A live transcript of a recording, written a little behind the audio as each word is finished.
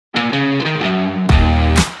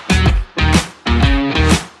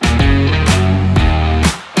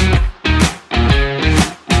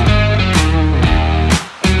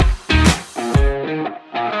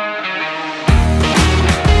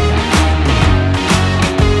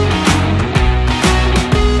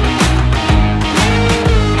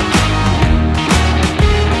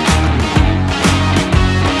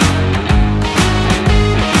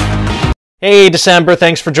Hey, December,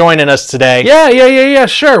 thanks for joining us today. Yeah,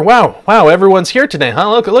 sure. Wow, everyone's here today, huh?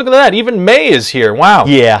 Look at that. Even May is here. Wow.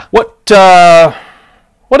 Yeah.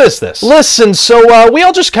 What is this? Listen, so we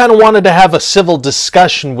all just kind of wanted to have a civil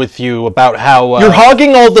discussion with you about how you're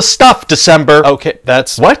hogging all the stuff, December. Okay,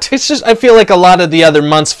 that's... What? It's just, I feel like a lot of the other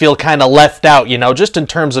months feel kind of left out, you know, just in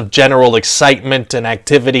terms of general excitement and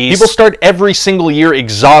activities. People start every single year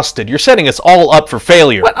exhausted. You're setting us all up for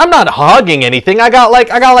failure. What? I'm not hogging anything. I got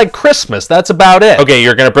like Christmas. That's about it. Okay,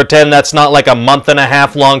 you're gonna pretend that's not like a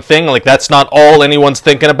month-and-a-half long thing? Like that's not all anyone's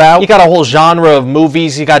thinking about? You got a whole genre of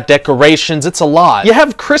movies, you got decorations, it's a lot. You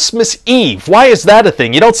have Christmas Eve. Why is that a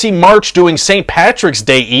thing? You don't see March doing St. Patrick's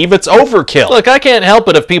Day Eve. It's overkill. Look, I can't help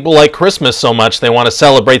it if people like Christmas so much they want to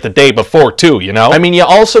celebrate the day before too, you know? I mean, you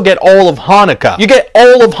also get all of Hanukkah. You get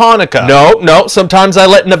all of Hanukkah. No, sometimes I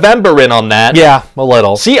let November in on that. Yeah, a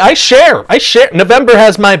little. See, I share. November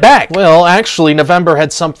has my back. Well, actually, November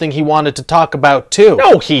had something he wanted to talk about too.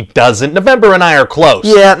 No, he doesn't. November and I are close.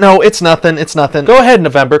 Yeah, no, it's nothing. Go ahead,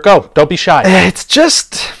 November. Go. Don't be shy.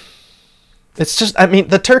 It's just, I mean,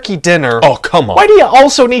 the turkey dinner. Oh, come on. Why do you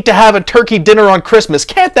also need to have a turkey dinner on Christmas?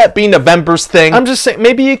 Can't that be November's thing? I'm just saying,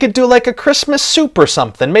 maybe you could do like a Christmas soup or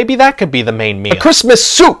something. Maybe that could be the main meal. A Christmas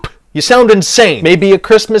soup? You sound insane. Maybe a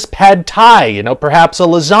Christmas pad thai, you know, perhaps a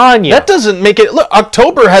lasagna. That doesn't make it... Look,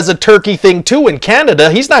 October has a turkey thing too in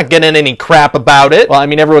Canada. He's not getting any crap about it. Well, I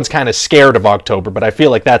mean, everyone's kind of scared of October, but I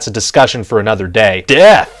feel like that's a discussion for another day.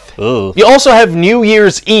 Death. Ugh. You also have New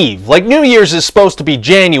Year's Eve. Like, New Year's is supposed to be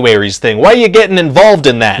January's thing. Why are you getting involved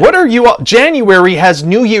in that? What are you... January has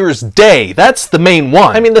New Year's Day. That's the main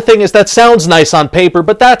one. I mean, the thing is, that sounds nice on paper,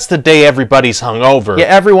 but that's the day everybody's hungover. Yeah,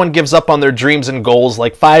 everyone gives up on their dreams and goals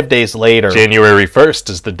like 5 days later. January 1st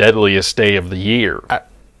is the deadliest day of the year.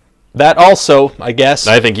 That also, I guess.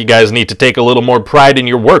 I think you guys need to take a little more pride in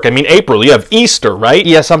your work. I mean, April, you have Easter, right?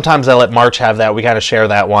 Yeah, sometimes I let March have that. We kind of share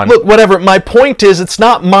that one. Look, whatever. My point is, it's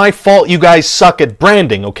not my fault you guys suck at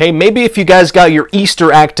branding, okay? Maybe if you guys got your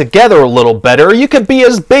Easter act together a little better, you could be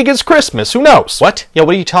as big as Christmas. Who knows? What? Yeah,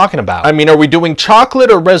 what are you talking about? I mean, are we doing chocolate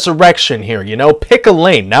or resurrection here? You know, pick a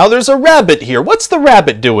lane. Now there's a rabbit here. What's the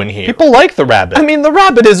rabbit doing here? People like the rabbit. I mean, the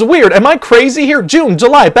rabbit is weird. Am I crazy here? June,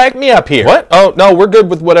 July, back me up here. What? Oh, no, we're good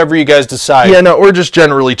with whatever you guys decide. Yeah, no, we're just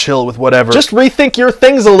generally chill with whatever. Just rethink your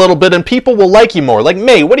things a little bit and people will like you more. Like,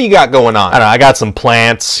 May, what do you got going on? I don't know, I got some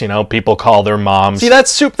plants, you know, people call their moms. See,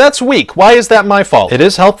 that's soup, that's weak. Why is that my fault? It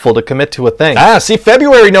is helpful to commit to a thing. Ah, see,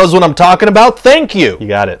 February knows what I'm talking about. Thank you. You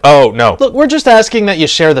got it. Oh, no. Look, we're just asking that you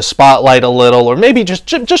share the spotlight a little, or maybe just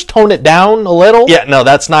tone it down a little. Yeah, no,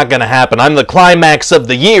 that's not gonna happen. I'm the climax of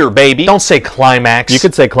the year, baby. Don't say climax. You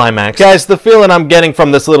could say climax. Guys, the feeling I'm getting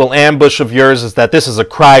from this little ambush of yours is that this is a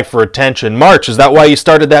cry for attention. March, is that why you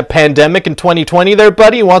started that pandemic in 2020 there,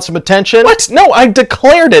 buddy? You want some attention? What? No, I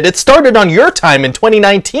declared it. It started on your time in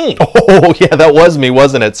 2019. Oh, yeah, that was me,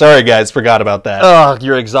 wasn't it? Sorry, guys, forgot about that. Ugh,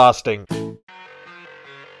 you're exhausting.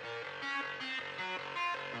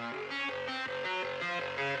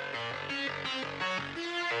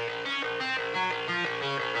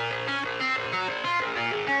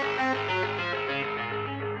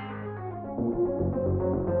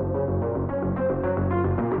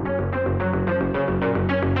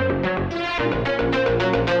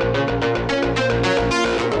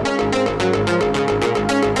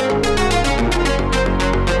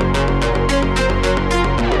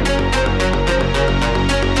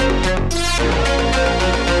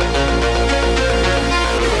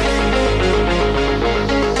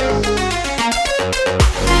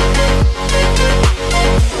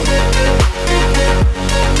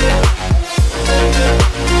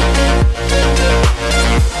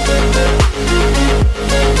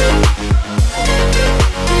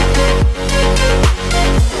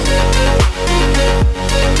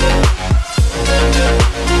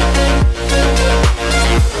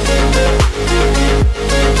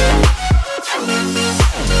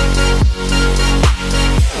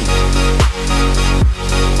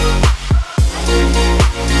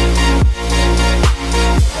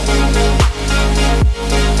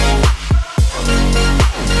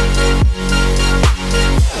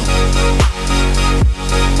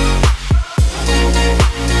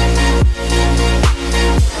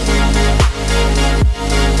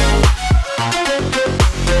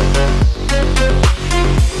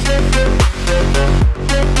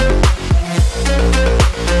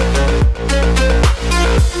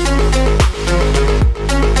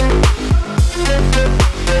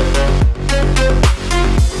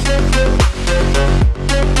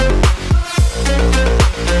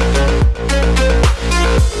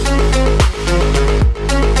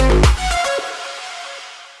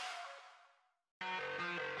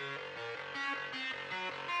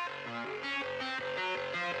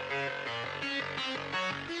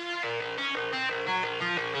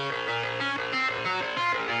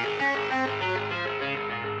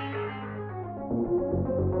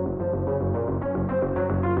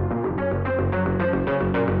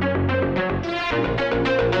 Bye.